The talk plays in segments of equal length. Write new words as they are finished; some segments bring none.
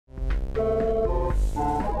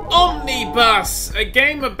OmniBus, a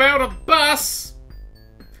game about a bus.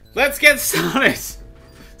 Let's get started.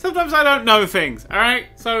 Sometimes I don't know things, alright?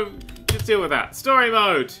 So just deal with that. Story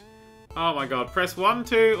mode. Oh my god. Press 1,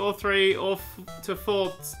 2, or 3, or to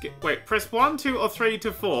 4. Wait, press 1, 2, or 3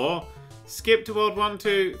 to 4. Skip to world 1,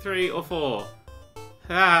 2, 3, or 4.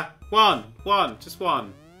 Ah, 1. Just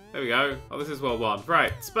 1. There we go. Oh, this is world 1.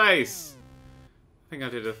 Right, space. I think I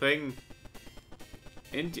did a thing.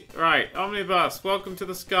 Right, OmniBus, welcome to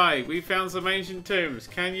the sky. We found some ancient tombs.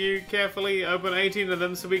 Can you carefully open 18 of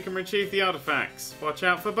them so we can retrieve the artifacts? Watch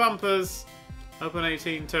out for bumpers. Open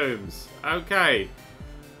 18 tombs. Okay.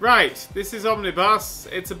 Right, this is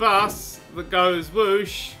OmniBus. It's a bus that goes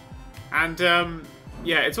whoosh. And,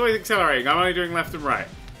 yeah, it's always accelerating. I'm only doing left and right.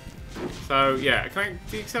 So, yeah, can I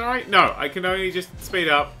deaccelerate? No, I can only just speed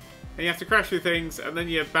up. And you have to crash through things, and then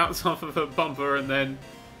you bounce off of a bumper, and then...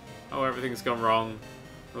 oh, everything's gone wrong.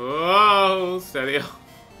 Whoa, steady.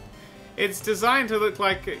 It's designed to look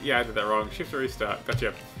like... yeah, I did that wrong. Shift to restart.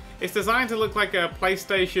 Gotcha. It's designed to look like a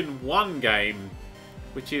PlayStation 1 game,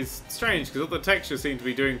 which is strange, because all the textures seem to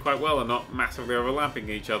be doing quite well and not massively overlapping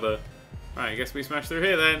each other. Right, I guess we smash through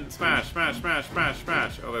here then. Smash, smash, smash, smash,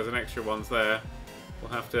 smash. Oh, there's an extra ones there.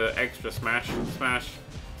 We'll have to extra smash, smash.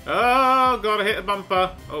 Oh, God, I hit a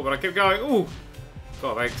bumper. Oh, but I kept going. Ooh.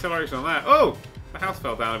 God, the acceleration on that. Oh, the house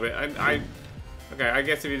fell down a bit. Okay, I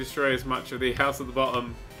guess if you destroy as much of the house at the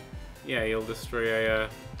bottom, yeah, you'll destroy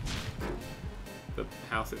the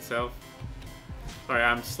house itself. Sorry,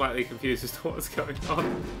 I'm slightly confused as to what's going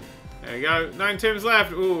on. There we go. 9 tombs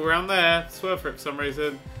left. Ooh, around there. Swerve for it for some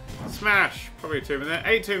reason. Smash. Probably a tomb in there.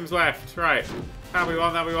 8 tombs left. Right. That'll be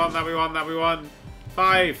one, that'll be one, that'll be one, that'll be one.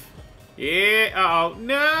 5. Yeah. Uh-oh.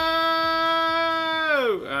 No!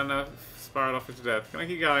 And spiraled off into death. Can I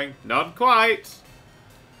keep going? Not quite.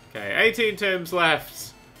 Okay, 18 tombs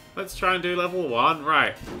left. Let's try and do level 1.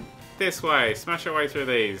 Right. This way. Smash our way through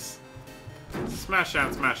these. Smash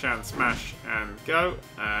and smash and smash and go.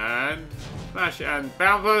 And smash and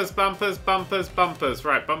bumpers, bumpers, bumpers, bumpers.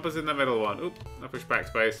 Right, bumpers in the middle one. Oop, I push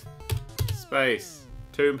backspace. Space.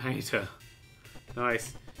 Tomb hater.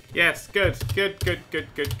 Nice. Yes, good, good, good, good,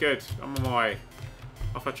 good, good. I'm on my way.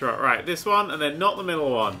 Off I trot. Right, this one and then not the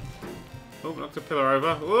middle one. Oh, knocked a pillar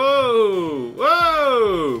over. Whoa!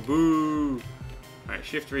 Whoa! Boo! Right,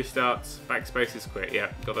 shift restarts. Backspace is quick.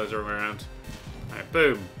 Yeah, got those roaming around. Right,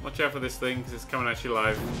 boom. Watch out for this thing because it's coming at you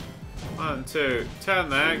live. 1, 2. Turn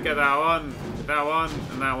there. Get that one. Get that one.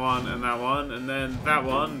 And that one. And that one. And then that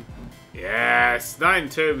one. Yes! 9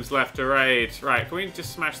 tombs left to raid. Right, can we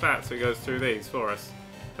just smash that so it goes through these for us?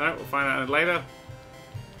 No, we'll find out later.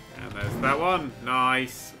 And there's that one.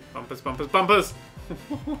 Nice. Bumpers, bumpers, bumpers!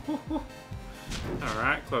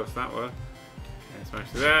 Alright, close that one. Okay, smash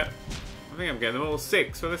through that. I think I'm getting them all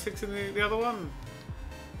 6. Were there 6 in the other one?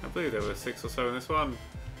 I believe there were 6 or so in this one.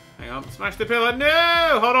 Hang on, smash the pillar.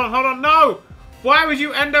 No! Hold on, no! Why would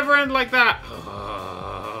you end over end like that?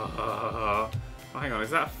 Oh, hang on,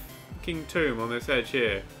 is that a fucking tomb on this edge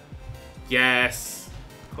here? Yes!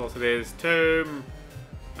 Of course it is. Tomb.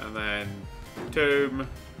 And then tomb.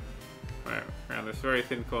 Right, around this very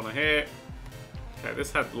thin corner here. Okay,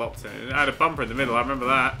 this had lots in it. It had a bumper in the middle, I remember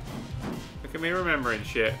that. Look at me remembering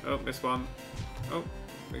shit. Oh, this one. Oh,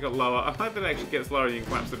 we got lower. I hope it actually gets lower and you can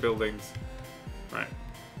collapse the buildings. Right.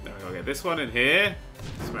 There we go. Get this one in here.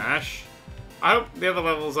 Smash. I hope the other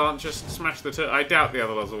levels aren't just smash the tombs. I doubt the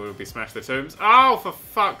other levels will be smash the tombs. Oh, for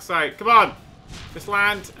fuck's sake. Come on. Just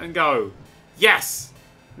land and go. Yes!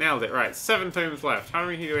 Nailed it. Right, 7 tombs left. How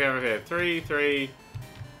many do we have here? 3, 3...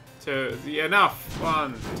 2, yeah, enough.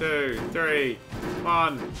 1, 2, 3.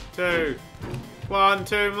 1, 2. 1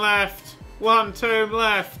 tomb left. 1 tomb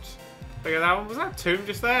left. Look at that one. Was that tomb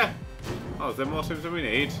just there? Oh, is there more tombs than we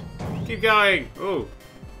need? Keep going. Ooh.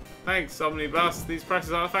 Thanks, OmniBus. These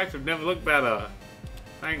precious artifacts have never looked better.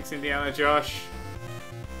 Thanks, Indiana Josh.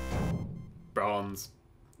 Bronze.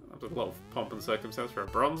 That was a lot of pomp and circumstance for a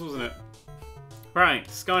bronze, wasn't it? Right,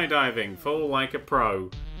 skydiving. Fall like a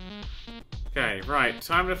pro. Okay, right.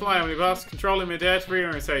 Time to fly, OmniBus. Control in midair to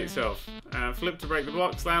reorientate yourself. Flip to break the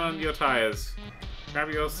blocks, land on your tyres. Grab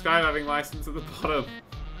your skydiving license at the bottom.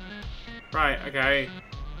 Right, okay.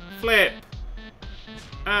 Flip!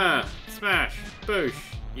 Smash! Boosh!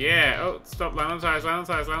 Yeah! Oh, stop, land on tyres, land on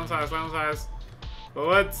tyres, land on tyres, land on tyres.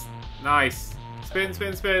 Forwards! Nice! Spin,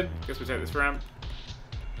 spin, spin! Guess we take this ramp.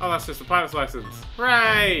 Oh, that's just a pilot's license.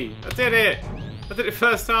 Hooray! I did it! I did it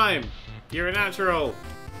first time! You're a natural!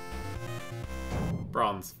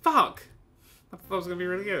 Bronze. Fuck! I thought that was going to be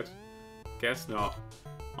really good. Guess not.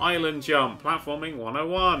 Island jump. Platforming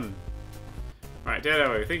 101. Right,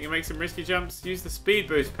 Ditto, think you make some risky jumps? Use the speed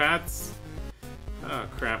boost pads. Oh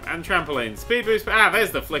crap. And trampoline. Speed boost. Ah,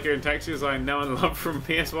 there's the flickering textures I know and love from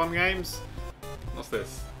PS1 games. What's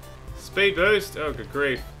this? Speed boost. Oh, good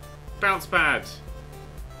grief. Bounce pad.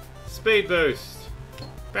 Speed boost.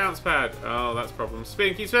 Bounce pad. Oh, that's a problem.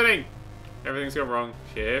 Spin. Keep spinning. Everything's gone wrong.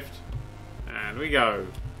 Shift. And we go.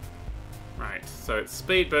 Right. So it's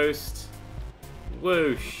speed boost.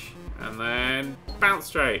 Whoosh. And then bounce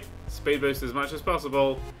straight. Speed boost as much as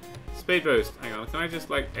possible. Speed boost. Hang on. Can I just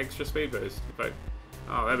like extra speed boost?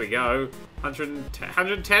 Oh, there we go.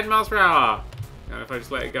 110 miles per hour. And if I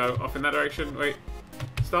just let it go off in that direction. Wait.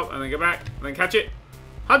 Stop. And then go back. And then catch it.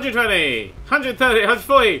 120. 130.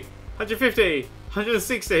 140. 150.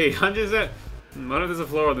 160. 170. What if there's a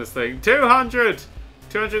flaw on this thing? 200.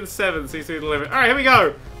 207 seems to be the limit. Alright, here we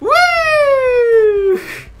go. Woo!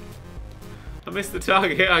 I missed the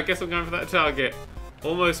target. I guess I'm going for that target.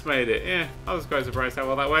 Almost made it. Yeah, I was quite surprised how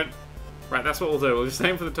well that went. Right, that's what we'll do. We'll just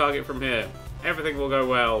aim for the target from here. Everything will go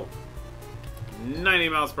well. 90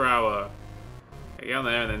 miles per hour. Okay, get on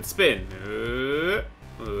there and then spin.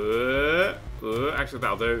 Actually,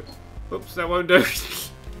 that'll do. Oops, that won't do.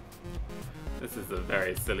 This is a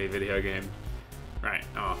very silly video game. Right,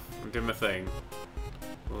 off. I'm doing my thing.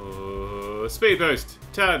 Speed boost.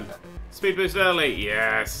 Turn. Speed boost early.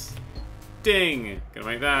 Yes. Ding. Gonna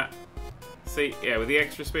make that. See, yeah, with the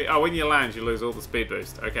extra speed. Oh, when you land, you lose all the speed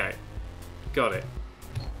boost. Okay. Got it.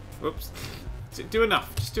 Whoops. Do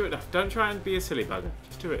enough. Just do enough. Don't try and be a silly bugger.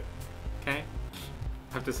 Just do it. Okay?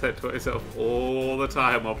 I have to say it to myself all the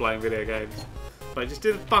time while playing video games. Like, just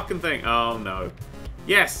do the fucking thing. Oh, no.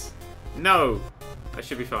 Yes. No. That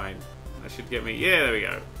should be fine. That should get me. Yeah, there we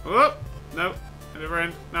go. Whoop. No. Never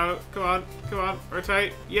end. No. Come on. Come on.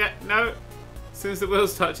 Rotate. Yeah. No. As soon as the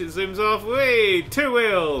wheels touch, it zooms off. Whee! 2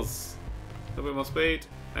 wheels. A little bit more speed.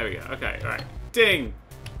 There we go. Okay. All right. Ding.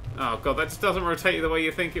 Oh, God. That just doesn't rotate you the way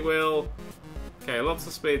you think it will. Okay. Lots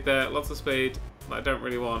of speed there. Lots of speed. That I don't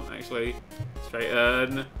really want, actually.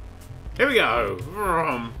 Straighten. Here we go.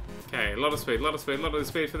 Vroom. Okay. A lot of speed. A lot of speed. A lot of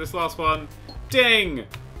speed for this last one. Ding.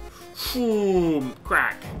 Boom.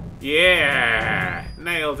 Crack. Yeah.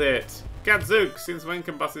 Nailed it. Gadzooks, since when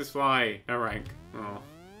can buses fly? A rank. Oh.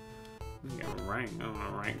 A rank. Oh,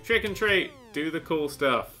 a rank. Trick and treat. Do the cool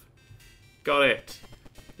stuff. Got it.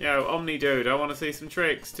 Yo, Omni dude, I want to see some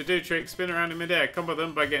tricks. To do tricks, spin around in midair. Combo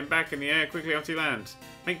them by getting back in the air quickly after you land.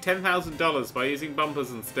 Make $10,000 by using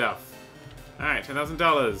bumpers and stuff. Alright, $10,000.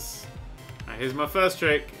 Alright, here's my first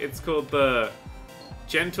trick. It's called the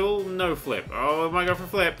gentle no flip. Oh, am I going for a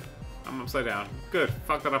flip? I'm upside down. Good.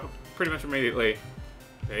 Fucked that up pretty much immediately.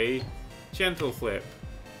 Okay. Gentle flip.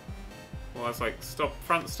 Well, that's like stop,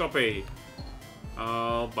 front stoppy.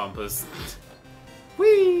 Oh, bumpers.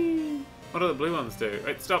 Whee! What do the blue ones do?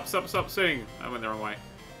 Wait, stop, stop, stop, swing. I went the wrong way.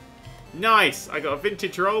 Nice! I got a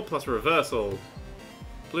vintage roll plus reversal.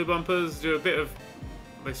 Blue bumpers do a bit of...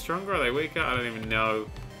 Are they stronger? Are they weaker? I don't even know.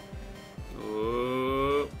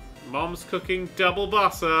 Ooh. Mom's cooking double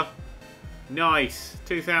busser. Nice.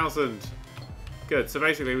 2,000. Good. So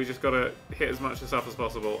basically we just got to hit as much of stuff as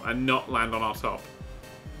possible and not land on our top.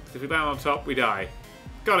 If we land on top, we die.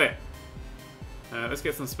 Got it. Let's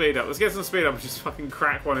get some speed up. Let's get some speed up and just fucking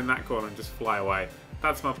crack one in that corner and just fly away.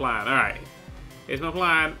 That's my plan. Alright. Here's my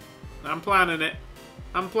plan. I'm planning it.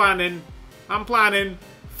 I'm planning. I'm planning.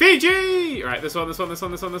 Fiji! Alright, this one, this one, this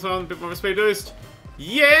one, this one, this one. A bit more of a speed boost.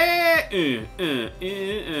 Yeah! Spin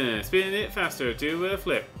it faster. Do a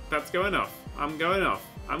flip. That's going off. I'm going off.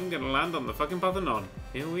 I'm gonna land on the fucking Parthenon.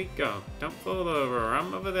 Here we go. Don't fall over.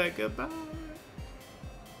 I'm over there. Goodbye.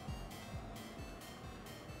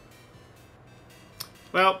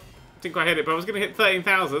 Well, didn't quite hit it, but I was going to hit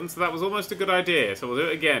 13,000, so that was almost a good idea. So we'll do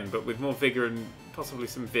it again, but with more vigour and possibly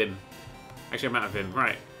some vim. Actually, I'm out of vim.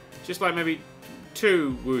 Right. Just like maybe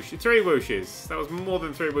 3 whooshes. That was more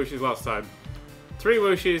than 3 whooshes last time. 3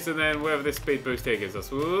 whooshes, and then whatever this speed boost here gives us.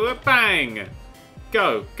 Bang!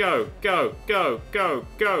 Go, go, go, go, go,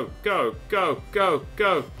 go, go, go, go,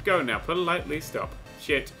 go, go. Now, politely stop.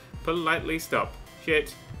 Shit. Politely stop.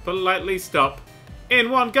 Shit. Politely stop.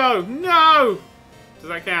 In one go. No! Does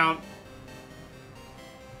that count?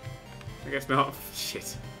 I guess not.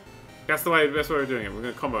 Shit. That's the best way we're doing it. We're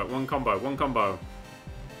going to combo it. One combo. One combo.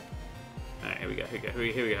 Alright, here we go. Here we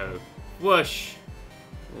go. Here we go. Whoosh.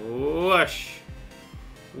 Whoosh.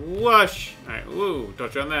 Whoosh. Alright, woo.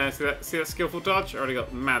 Dodge on there. See that skillful dodge? I already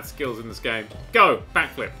got mad skills in this game. Go.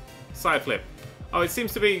 Backflip. Side flip. Oh, it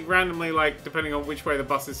seems to be randomly, like, depending on which way the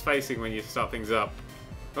bus is facing when you start things up.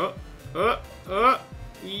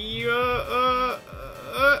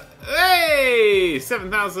 Hey!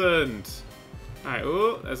 7,000! Alright,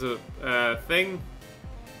 ooh, there's a thing.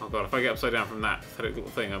 Oh god, if I get upside down from that little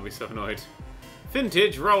thing, I'll be so annoyed.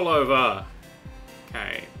 Vintage rollover.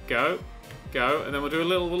 Okay, go, and then we'll do a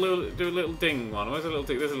little ding one. Where's a little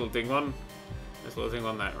ding? There's a little ding one. There's a little ding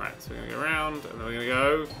on that. Right, so we're gonna go around, and then we're gonna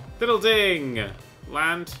go little ding.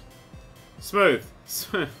 Land. Smooth.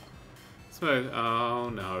 Smooth. Oh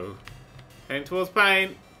no. Heading towards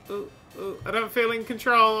pain. Ooh, I don't feel in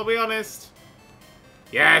control. I'll be honest.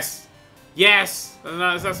 Yes. Yes.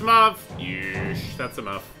 That's a muff. Yeesh. That's a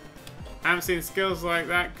muff. Haven't seen skills like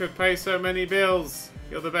that could pay so many bills.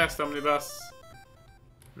 You're the best, OmniBus.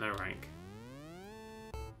 No rank.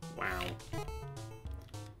 Wow.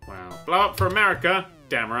 Wow. Blow up for America.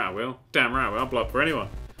 Damn right I will. Damn right I will. I'll blow up for anyone.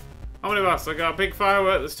 OmniBus, I got a big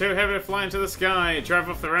firework that's too heavy to fly into the sky. Drive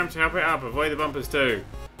off the ramp to help it up. Avoid the bumpers too.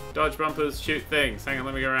 Dodge bumpers, shoot things. Hang on,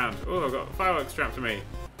 let me go around. Oh, I've got fireworks strapped to me.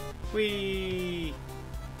 Whee!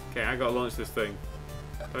 Okay, I gotta launch this thing.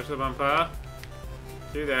 Dodge the bumper.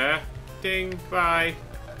 Do there. Ding. Bye.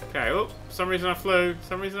 Okay, oh, for some reason I flew.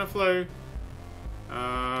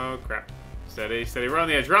 Oh, crap. Steady, steady. We're on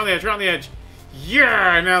the edge, we're on the edge, we're on the edge.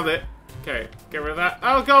 Yeah! Nailed it. Okay, get rid of that.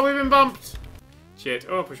 Oh god, we've been bumped! Shit.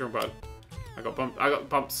 Oh, push wrong button. I got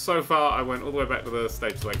bumped so far, I went all the way back to the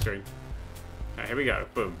stage select screen. Okay, here we go.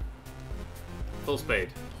 Boom. Full speed.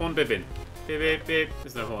 Horn bibbing. Bip, bip, bip.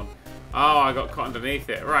 There's no horn. Oh, I got caught underneath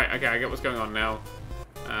it. Right, okay, I get what's going on now.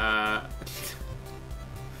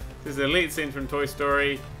 This is the lead scene from Toy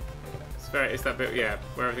Story. It's that bit, yeah,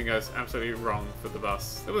 where everything goes absolutely wrong for the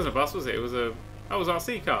bus. It wasn't a bus, was it? It was a... Oh, it was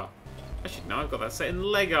RC car. I should know, I've got that set in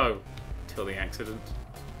Lego. Till the accident.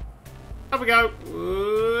 Up we go.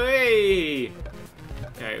 Whee!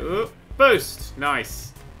 Okay, boost.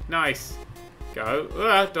 Nice. Nice. Go.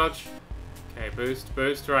 Dodge. Okay, boost,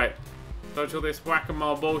 boost. Right. Dodge all this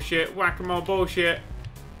whack-a-mole bullshit. Whack-a-mole bullshit.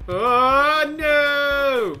 Oh,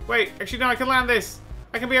 no! Wait, actually, no, I can land this.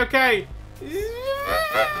 I can be okay.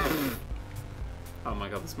 Oh my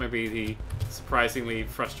god, this may be the surprisingly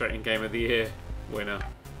frustrating game of the year winner.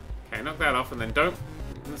 Okay, knock that off and then don't.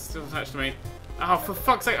 It's still attached to me. Oh, for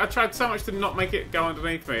fuck's sake, I tried so much to not make it go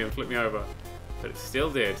underneath me and flip me over. But it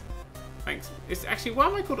still did. Thanks. It's actually, why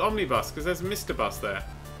am I called OmniBus? Because there's Mr. Bus there.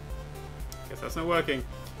 Guess that's not working.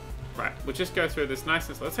 Right, we'll just go through this nice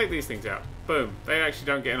and slow. Let's take these things out. Boom. They actually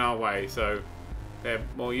don't get in our way, so they're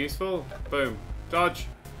more useful. Boom. Dodge.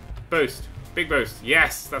 Boost. Big boost.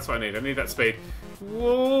 Yes, that's what I need. I need that speed.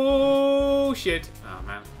 Whoa, shit. Oh,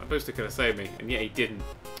 man. A booster could have saved me, and yet he didn't.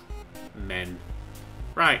 Men.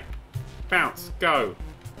 Right. Bounce. Go.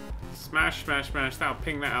 Smash, smash, smash. That'll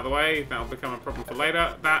ping that out of the way. That'll become a problem for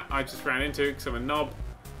later. That I just ran into because I'm a knob.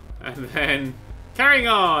 And then... Carrying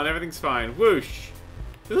on. Everything's fine. Whoosh.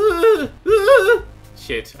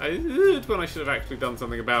 Shit. When I should have actually done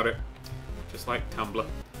something about it. Just like Tumblr.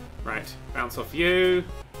 Right. Bounce off you.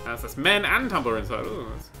 That's men and Tumblr inside.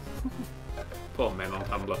 Ooh, poor men on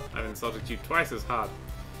Tumblr. I've insulted you twice as hard.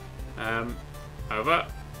 Over.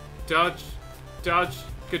 Dodge. Dodge.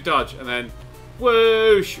 Good dodge. And then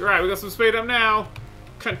whoosh. Right, we got some speed up now.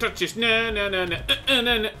 Can't touch this. No, no, no, no.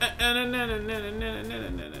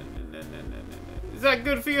 Is that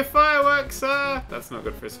good for your fireworks, sir? That's not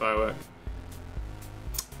good for his firework.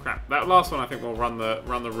 Crap. That last one I think we'll run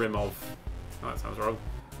the rim of. Oh, that sounds wrong.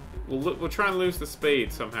 We'll try and lose the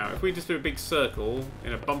speed somehow. If we just do a big circle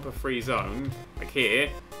in a bumper-free zone, like here,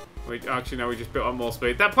 we just built up more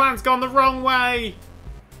speed. That plan's gone the wrong way!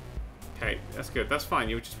 Okay, that's good. That's fine.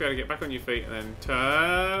 You'll just be able to get back on your feet and then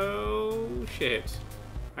turn... Shit.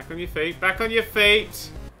 Back on your feet. Back on your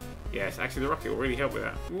feet! Yes, actually the rocket will really help with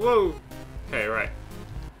that. Whoa! Okay, right.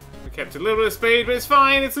 We kept a little bit of speed, but it's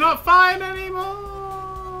fine! It's not fine anymore!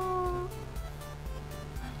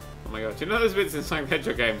 Oh my god, do you know those bits in Sonic the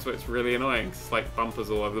Hedgehog games where it's really annoying? It's like bumpers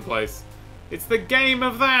all over the place. It's the game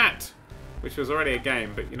of that! Which was already a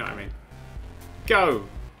game, but you know what I mean. Go!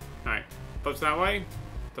 Alright, dodge that way.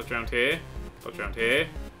 Dodge around here. Dodge around here.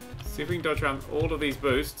 See if we can dodge around all of these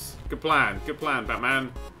boosts. Good plan, Batman.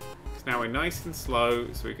 Because now we're nice and slow,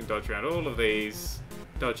 so we can dodge around all of these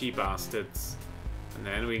dodgy bastards. And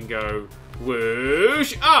then we can go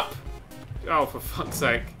whoosh up! Oh, for fuck's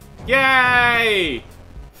sake. Yay!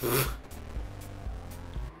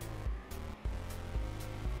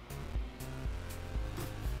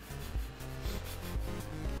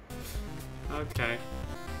 Okay.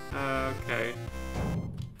 Okay.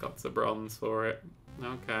 Got the bronze for it.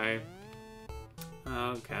 Okay.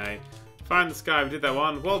 Okay. Find the sky, we did that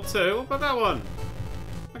one. World 2, what about that one?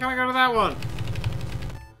 Why can't I go to that one?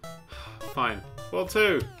 Fine. World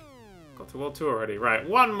 2. Got to World 2 already. Right,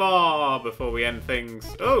 one more before we end things.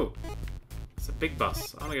 Oh! It's a big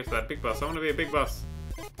bus. I want to go to that big bus. I want to be a big bus.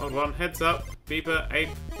 Hold on. Heads up. Beeper, ape,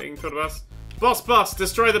 thing for the bus. Boss bus!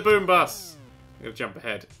 Destroy the boom bus! I'm gonna jump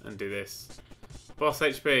ahead and do this. Boss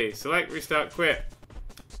HP. Select, restart, quit.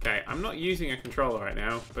 Okay, I'm not using a controller right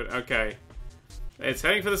now, but okay. It's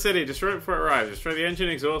heading for the city. Destroy it before it arrives. Destroy the engine,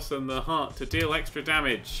 exhaust, and the heart to deal extra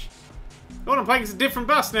damage. Oh, I'm playing as a different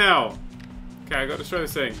bus now. Okay, I got to destroy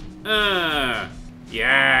this thing.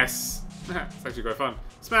 Yes. It's actually quite fun.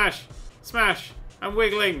 Smash, smash. I'm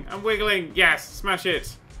wiggling. I'm wiggling. Yes, smash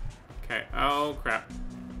it. Okay. Oh crap.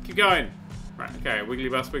 Keep going. Right. Okay. Wiggly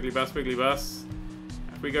bus, wiggly bus, wiggly bus.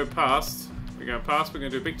 If we go past, we're going past. We're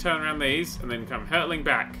going to do a big turn around these, and then come hurtling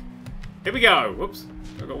back. Here we go. Whoops.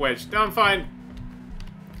 I got wedged. No, I'm fine.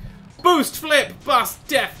 Boost, flip, bust,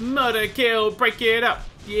 death, murder, kill, break it up.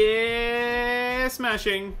 Yeah,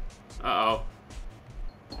 smashing. Uh-oh.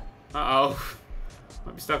 Uh-oh.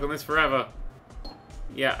 Might be stuck on this forever.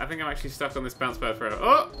 Yeah, I think I'm actually stuck on this bounce pad forever.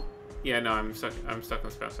 Oh! Yeah, no, I'm stuck on this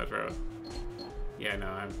bounce pad forever. Yeah, no,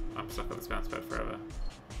 I'm stuck on this bounce pad forever.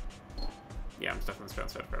 Yeah, I'm stuck on this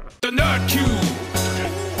bounce pad forever. The Nerd3!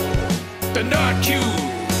 The Nerd3!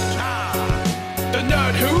 The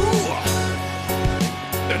Nerd who?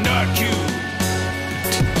 The Nerd3!